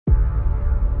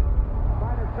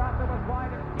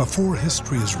Before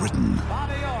history is written,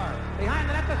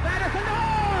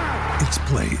 it's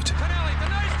played.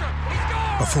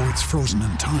 Before it's frozen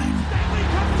in time,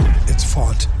 it's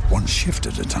fought one shift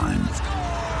at a time.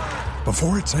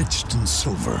 Before it's etched in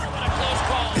silver,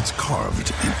 it's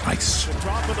carved in ice.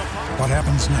 What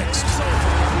happens next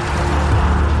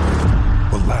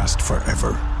will last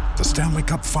forever. The Stanley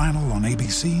Cup Final on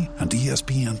ABC and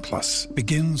ESPN Plus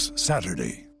begins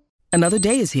Saturday. Another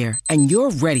day is here, and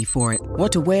you're ready for it.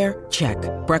 What to wear? Check.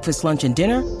 Breakfast, lunch, and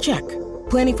dinner? Check.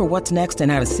 Planning for what's next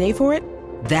and how to save for it?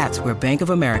 That's where Bank of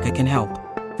America can help.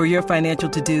 For your financial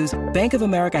to-dos, Bank of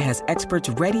America has experts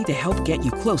ready to help get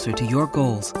you closer to your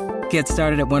goals. Get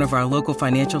started at one of our local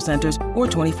financial centers or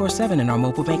 24/7 in our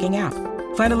mobile banking app.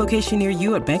 Find a location near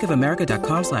you at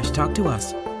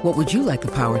bankofamerica.com/talktous. What would you like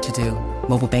the power to do?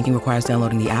 Mobile banking requires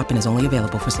downloading the app and is only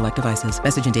available for select devices.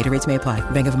 Message and data rates may apply.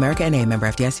 Bank of America NA, member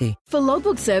FDIC. For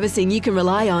logbook servicing you can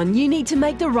rely on, you need to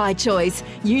make the right choice.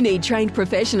 You need trained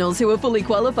professionals who are fully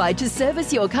qualified to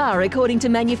service your car according to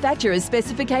manufacturer's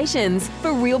specifications.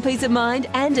 For real peace of mind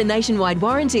and a nationwide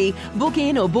warranty, book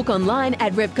in or book online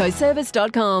at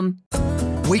repcoservice.com.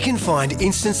 We can find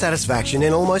instant satisfaction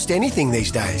in almost anything these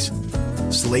days.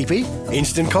 Sleepy?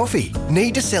 Instant coffee.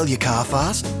 Need to sell your car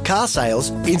fast? Car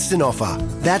sales, instant offer.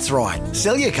 That's right.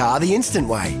 Sell your car the instant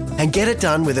way and get it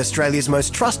done with Australia's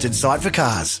most trusted site for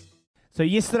cars. So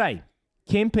yesterday,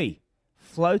 Kempe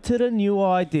floated a new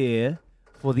idea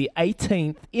for the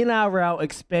 18th NRL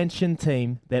expansion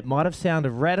team that might have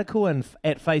sounded radical and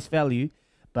at face value,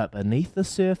 but beneath the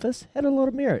surface had a lot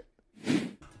of merit.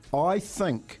 I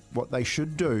think what they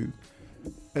should do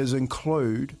is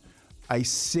include a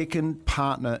second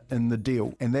partner in the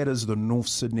deal, and that is the North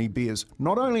Sydney Bears.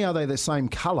 Not only are they the same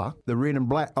colour, the red and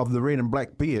black of the red and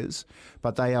black Bears,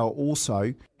 but they are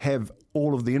also have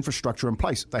all of the infrastructure in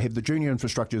place. They have the junior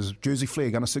infrastructures, Jersey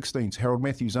Flegg, under 16s, Harold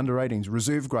Matthews, under 18s,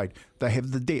 reserve grade. They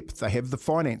have the depth, they have the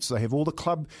finance, they have all the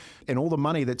club and all the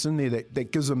money that's in there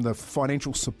that gives them the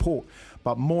financial support.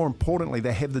 But more importantly,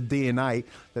 they have the DNA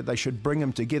that they should bring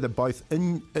them together both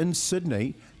in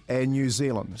Sydney and New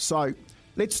Zealand. So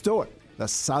let's do it. The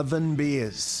Southern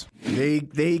Bears. There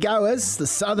you go, the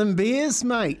Southern Bears,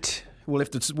 mate. We'll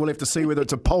have to see whether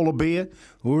it's a polar bear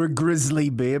or a grizzly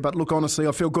bear. But look, honestly,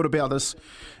 I feel good about this.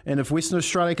 And if Western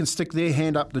Australia can stick their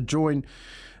hand up to join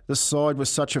this side with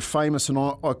such a famous and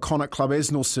iconic club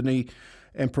as North Sydney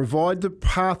and provide the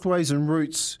pathways and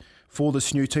routes for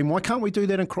this new team, why can't we do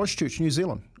that in Christchurch, New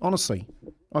Zealand? Honestly,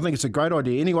 I think it's a great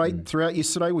idea. Anyway, throughout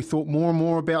yesterday, we thought more and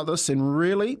more about this, and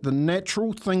really, the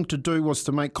natural thing to do was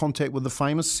to make contact with the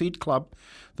famous said club,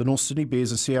 the North Sydney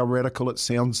Bears, and see how radical it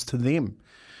sounds to them.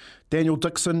 Daniel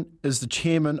Dixon is the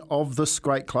chairman of this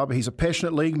great club. He's a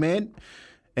passionate league man,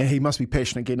 and he must be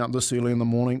passionate getting up this early in the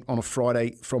morning on a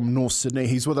Friday from North Sydney.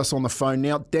 He's with us on the phone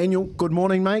now. Daniel, good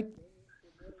morning, mate.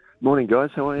 Morning,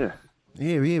 guys. How are you?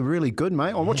 Yeah, really good,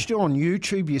 mate. I watched you on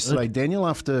YouTube yesterday, Daniel,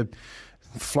 after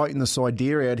floating this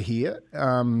idea out here,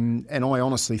 and I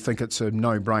honestly think it's a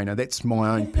no-brainer. That's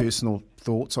my own personal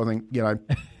thoughts. I think,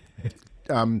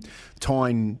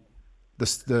 tying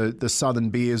the Southern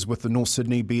Bears with the North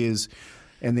Sydney Bears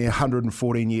and their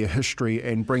 114-year history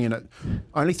and bringing it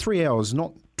only 3 hours,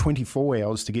 not 24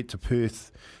 hours to get to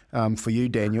Perth for you,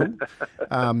 Daniel,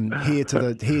 here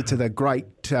to the great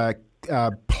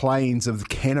plains of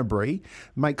Canterbury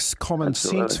makes common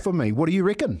sense for me. What do you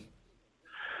reckon?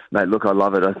 Mate, look, I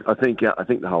love it. I think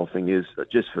the whole thing is,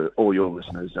 just for all your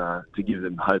listeners, to give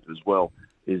them hope as well,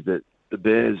 is that the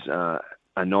Bears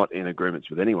are not in agreements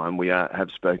with anyone. We have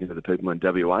spoken to the people in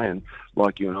WA, and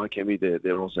like you and I, Kemi,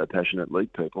 they're also passionate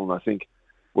league people, and I think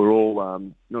we're all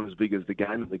not as big as the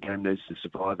game, and the game needs to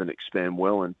survive and expand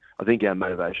well, and I think our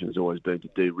motivation has always been to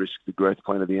de-risk the growth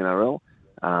plan of the NRL,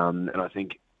 and I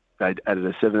think they added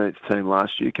a 17th team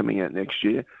last year coming out next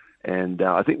year, and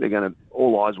I think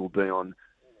all eyes will be on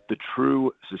the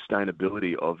true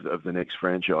sustainability of the next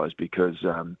franchise, because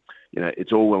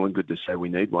it's all well and good to say we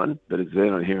need one, but if they're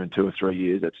not here in 2 or 3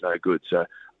 years, that's no good. So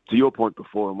to your point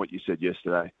before and what you said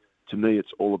yesterday, to me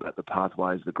it's all about the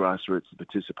pathways, the grassroots, the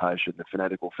participation, the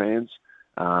fanatical fans,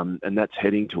 and that's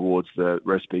heading towards the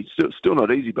recipe. Still not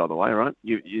easy, by the way, right?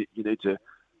 You need to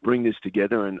bring this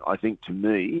together, and I think to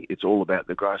me it's all about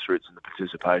the grassroots and the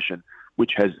participation,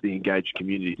 which has the engaged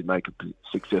community to make a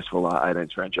successful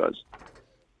 18th franchise.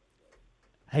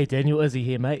 Hey Daniel, Izzy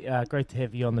here, mate. Great to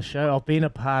have you on the show. I've been a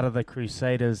part of the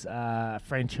Crusaders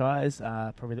franchise,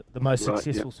 probably the most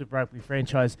successful Super Rugby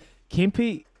franchise.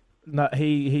 Kempe,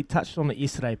 he touched on it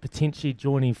yesterday, potentially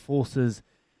joining forces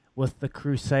with the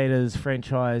Crusaders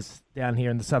franchise down here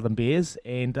in the Southern Bears.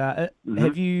 And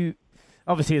have you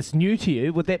obviously it's new to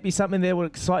you. Would that be something that would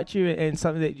excite you and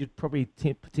something that you'd probably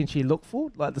potentially look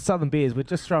for? Like the Southern Bears, we're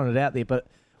just throwing it out there, but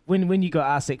when you got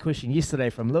asked that question yesterday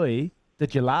from Louis,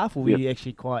 did you laugh or were you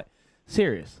actually quite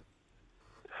serious?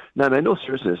 No, man, no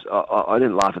seriousness. I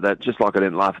didn't laugh at that, just like I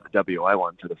didn't laugh at the WA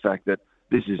one, to the fact that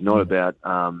this is not about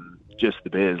just the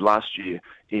Bears. Last year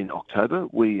in October,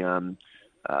 we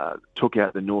took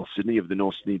out the North Sydney of the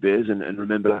North Sydney Bears, and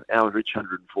remember our rich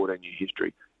 114-year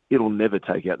history. It'll never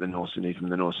take out the North Sydney from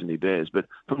the North Sydney Bears, but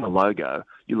from the logo,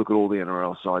 you look at all the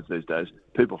NRL sides these days,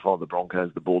 people follow the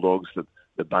Broncos, the Bulldogs,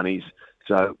 the Bunnies.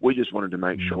 So we just wanted to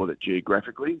make sure that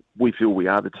geographically we feel we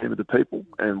are the team of the people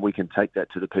and we can take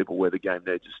that to the people where the game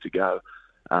needs us to go.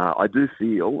 I do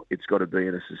feel it's got to be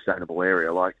in a sustainable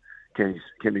area, like Kenny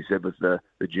said with the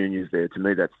juniors there. To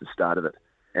me, that's the start of it.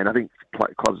 And I think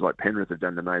clubs like Penrith have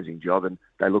done an amazing job, and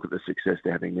they look at the success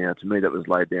they're having now. To me, that was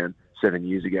laid down 7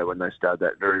 years ago when they started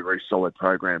that very, very solid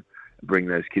program, bring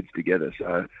those kids together.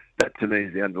 So that, to me,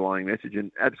 is the underlying message.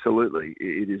 And absolutely,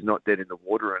 it is not dead in the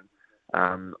water.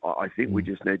 And I think we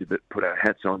just need to put our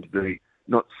hats on to be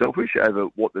not selfish over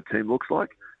what the team looks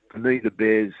like. For me, the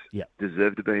Bears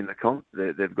deserve to be in the comp.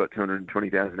 They've got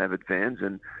 220,000 avid fans,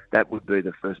 and that would be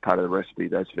the first part of the recipe,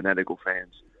 those fanatical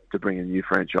fans, to bring a new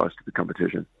franchise to the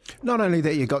competition. Not only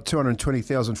that, you've got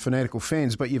 220,000 fanatical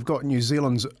fans, but you've got New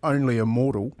Zealand's only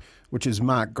immortal, which is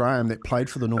Mark Graham, that played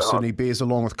for the North Sydney Bears,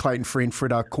 along with Clayton Friend,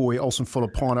 Fred Arcoy, Olsen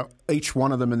Fulapina. Each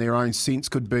one of them in their own sense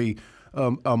could be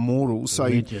immortal. So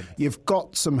you've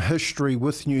got some history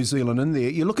with New Zealand in there.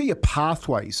 You look at your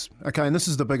pathways, okay, and this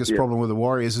is the biggest problem with the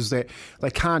Warriors, is that they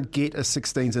can't get a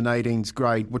 16s and 18s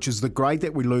grade, which is the grade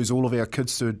that we lose all of our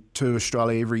kids to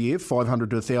Australia every year.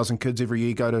 500 to 1,000 kids every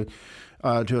year go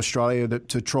to Australia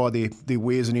to try their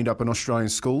wares and end up in Australian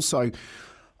schools. So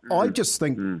I just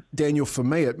think, Daniel, for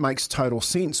me, it makes total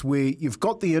sense where you've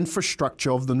got the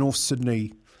infrastructure of the North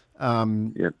Sydney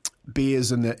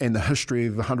Bears and the history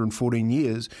of 114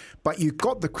 years, but you've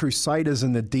got the Crusaders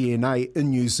and the DNA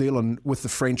in New Zealand with the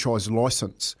franchise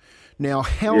licence. Now,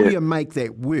 how you make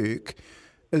that work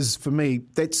is, for me,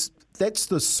 that's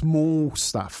the small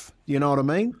stuff. You know what I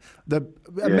mean?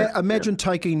 Imagine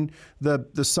taking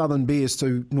the Southern Bears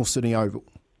to North Sydney Oval,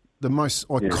 the most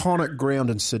iconic ground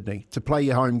in Sydney, to play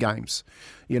your home games.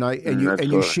 You know, and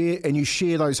you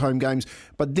share those home games,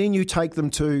 but then you take them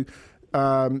to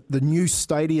the new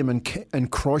stadium in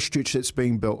Christchurch that's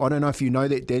being built. I don't know if you know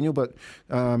that, Daniel, but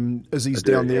Izzy's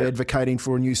down there advocating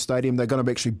for a new stadium. They're going to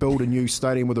actually build a new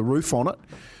stadium with a roof on it.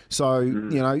 So,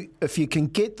 you know, if you can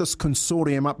get this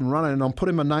consortium up and running, and I'm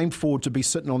putting my name forward to be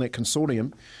sitting on that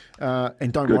consortium,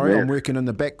 and don't worry, I'm working in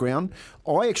the background,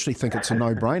 I actually think it's a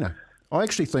no-brainer. I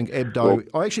actually think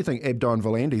Abdo and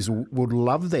Volandis would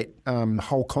love that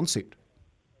whole concept.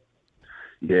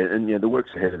 Yeah, and the work's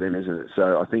ahead of them, isn't it?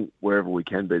 So I think wherever we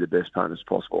can be the best partners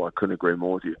possible, I couldn't agree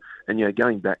more with you. And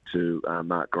going back to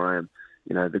Mark Graham,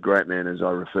 the great man, as I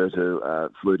refer to,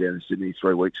 flew down to Sydney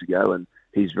 3 weeks ago, and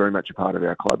he's very much a part of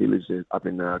our club. He lives up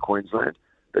in Queensland,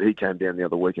 but he came down the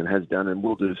other week and has done, and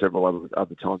will do several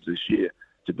other times this year,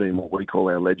 to be in what we call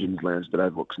our Legends Lounge that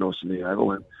overlooks North Sydney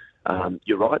Oval. And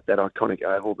you're right, that iconic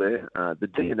oval there, the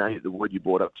DNA, the word you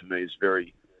brought up to me, is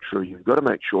very true. You've got to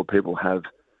make sure people have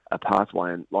a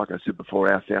pathway, and like I said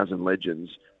before, our 1,000 legends,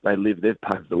 they've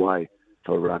paved the way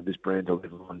for this brand to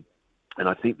live on. And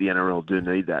I think the NRL do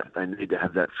need that. They need to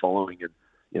have that following.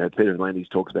 And, Peter Landis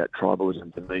talks about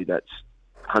tribalism. To me, that's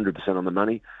 100% on the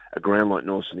money. A ground like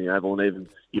North Sydney Oval, and even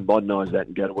you modernise that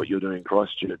and go to what you're doing in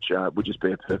Christchurch, would just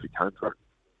be a perfect home for it.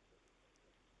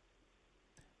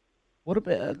 What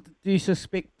about, do you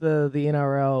suspect the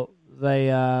NRL,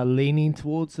 they are leaning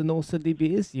towards the North Sydney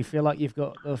Bears? Do you feel like you've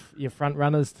got your front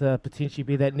runners to potentially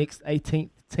be that next 18th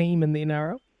team in the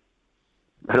NRL?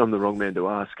 And I'm the wrong man to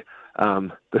ask.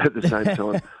 But at the same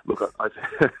time, look,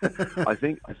 I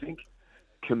think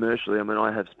commercially, I mean,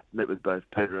 I have met with both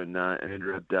Peter and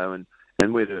Andrew Abdo,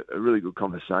 and we had a really good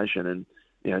conversation,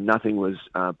 and nothing was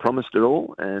promised at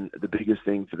all. And the biggest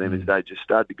thing for them is they just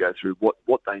started to go through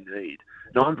what they need.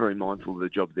 Now, I'm very mindful of the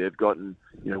job they've got, and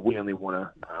we only want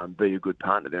to be a good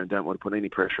partner there and don't want to put any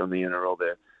pressure on the NRL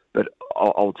there. But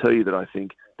I'll tell you that I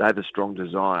think they have a strong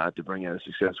desire to bring out a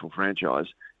successful franchise,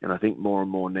 and I think more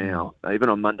and more now, even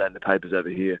on Monday in the papers over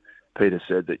here, Peter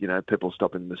said that people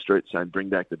stopping in the street saying "Bring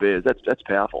back the Bears." That's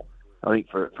powerful. I think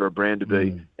for a brand to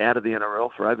be out of the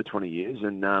NRL for over 20 years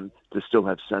and to still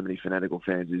have so many fanatical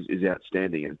fans is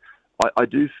outstanding. And I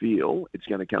do feel it's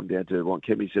going to come down to what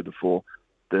Kemi said before.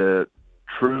 The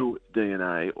true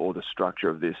DNA or the structure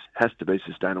of this has to be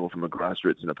sustainable from a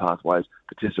grassroots and a pathways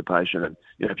participation. And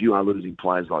if you are losing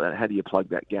players like that, how do you plug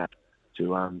that gap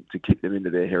to kick them into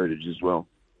their heritage as well?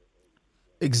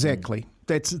 Exactly.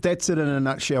 That's it in a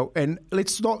nutshell. And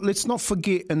let's not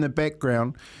forget in the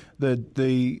background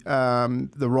the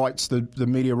rights, the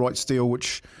media rights deal,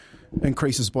 which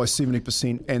increases by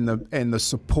 70%, and the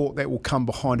support that will come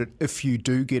behind it if you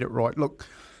do get it right. Look,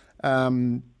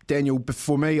 Daniel,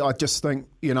 for me, I just think,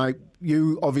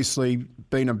 you obviously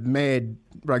been a mad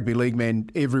rugby league man.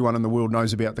 Everyone in the world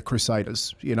knows about the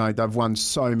Crusaders. They've won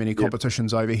so many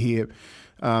competitions over here.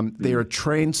 They're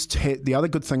the other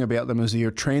good thing about them is they're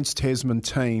a trans-Tasman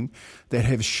team that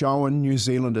have shown New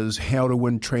Zealanders how to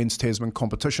win trans-Tasman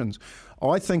competitions.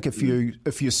 I think if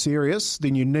you're serious,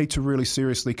 then you need to really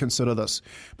seriously consider this,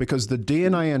 because the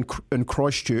DNA in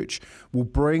Christchurch will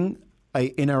bring a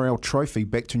NRL trophy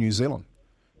back to New Zealand.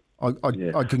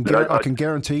 I can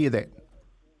guarantee you that.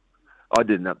 I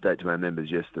did an update to our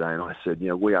members yesterday, and I said,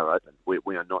 we are open.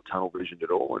 We are not tunnel visioned at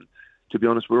all. And to be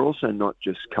honest, we're also not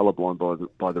just colourblind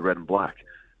by the red and black.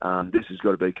 This has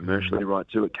got to be commercially right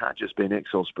too. It can't just be an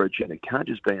Excel spreadsheet. It can't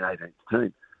just be an 18th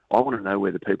team. I want to know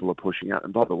where the people are pushing out.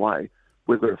 And by the way,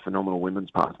 we've got a phenomenal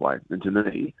women's pathway. And to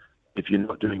me, if you're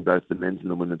not doing both the men's and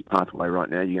the women's pathway right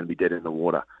now, you're going to be dead in the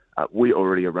water. We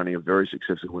already are running a very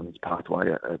successful women's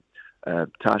pathway.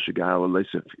 Tasha Gale,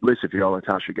 Lisa Fiola,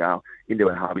 Tasha Gale into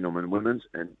our Harvey Norman women's,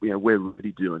 and we're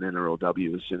ready to do an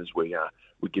NRLW as soon as we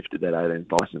gifted that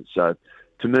 18th license. So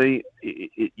to me,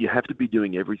 you have to be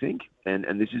doing everything,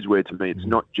 and this is where, to me, it's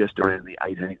not just around the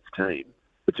 18th team.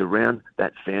 It's around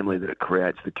that family that it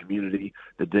creates, the community,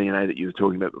 the DNA that you were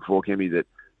talking about before, Kemi,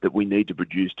 that we need to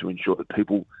produce to ensure that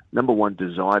people, number one,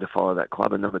 desire to follow that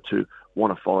club, and number two,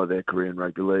 want to follow their career in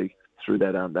rugby league through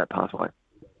that pathway.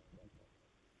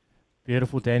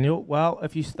 Beautiful, Daniel. Well,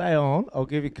 if you stay on, I'll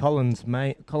give you Colin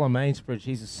Mainsbridge.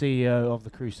 He's the CEO of the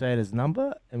Crusaders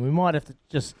number, and we might have to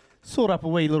just sort up a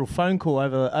wee little phone call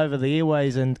over the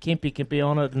airways, and Kempy can be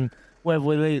on it, and we'll have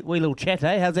a wee little chat,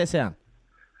 eh? How's that sound?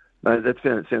 No, that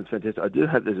sounds fantastic. I do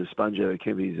hope there's a sponge out of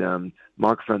Kempy's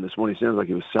microphone this morning. It sounds like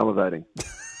he was salivating.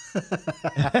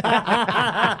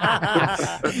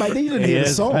 Mate, you didn't hear the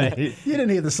song. Mate. You didn't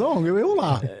hear the song. We all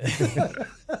are.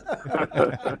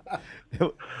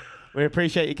 We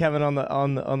appreciate you coming on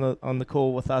the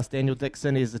call with us. Daniel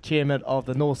Dixon is the chairman of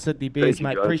the North Sydney Bears,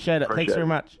 mate. Appreciate it. Thanks very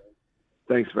much.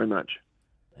 Thanks very much.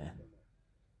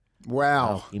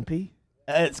 Wow. Kempy.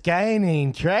 It's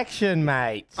gaining traction,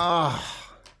 mate.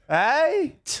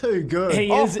 Hey? Too good.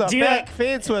 He off the back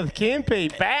fence with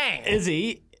Kempy. Bang. Is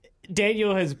he?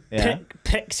 Daniel has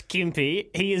picked Kempy.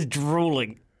 He is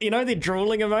drooling. The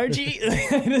drooling emoji?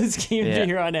 It is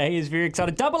Kempy right now. He is very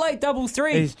excited.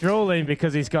 8833. He's drooling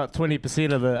because he's got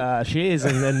 20% of the shares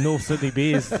in the North Sydney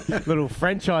Bears little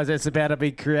franchise that's about to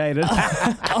be created.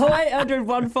 0800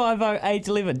 150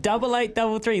 811.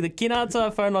 8833. The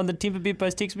Kennards phone line, the Timber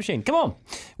Bedpost text machine. Come on.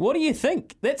 What do you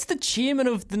think? That's the chairman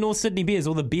of the North Sydney Bears,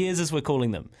 or the Bears as we're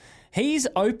calling them. He's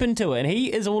open to it, and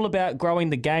he is all about growing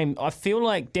the game. I feel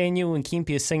like Daniel and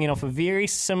Kempy are singing off a very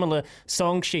similar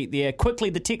song sheet there. Quickly,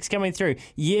 the text coming through.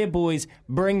 Yeah, boys,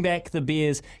 bring back the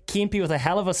Bears. Kempy with a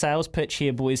hell of a sales pitch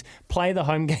here, boys. Play the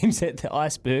home games at the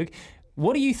Iceberg.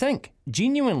 What do you think?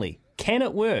 Genuinely, can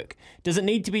it work? Does it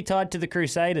need to be tied to the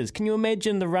Crusaders? Can you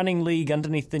imagine the running league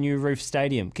underneath the new roof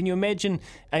stadium? Can you imagine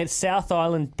a South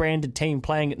Island branded team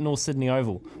playing at North Sydney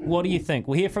Oval? What do you think?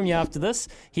 We'll hear from you after this.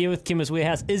 Here with Kimmer's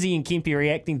Warehouse, Izzy and Kempy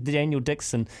reacting to Daniel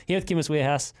Dixon. Here with Kimmer's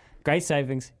Warehouse, great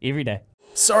savings every day.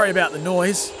 Sorry about the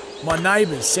noise. My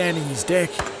neighbour's sanding his deck.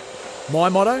 My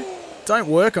motto? Don't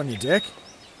work on your deck.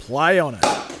 Play on it.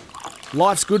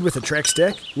 Life's good with a Trex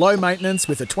deck. Low maintenance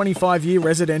with a 25-year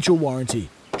residential warranty.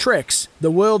 Trex,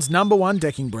 the world's #1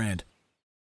 decking brand.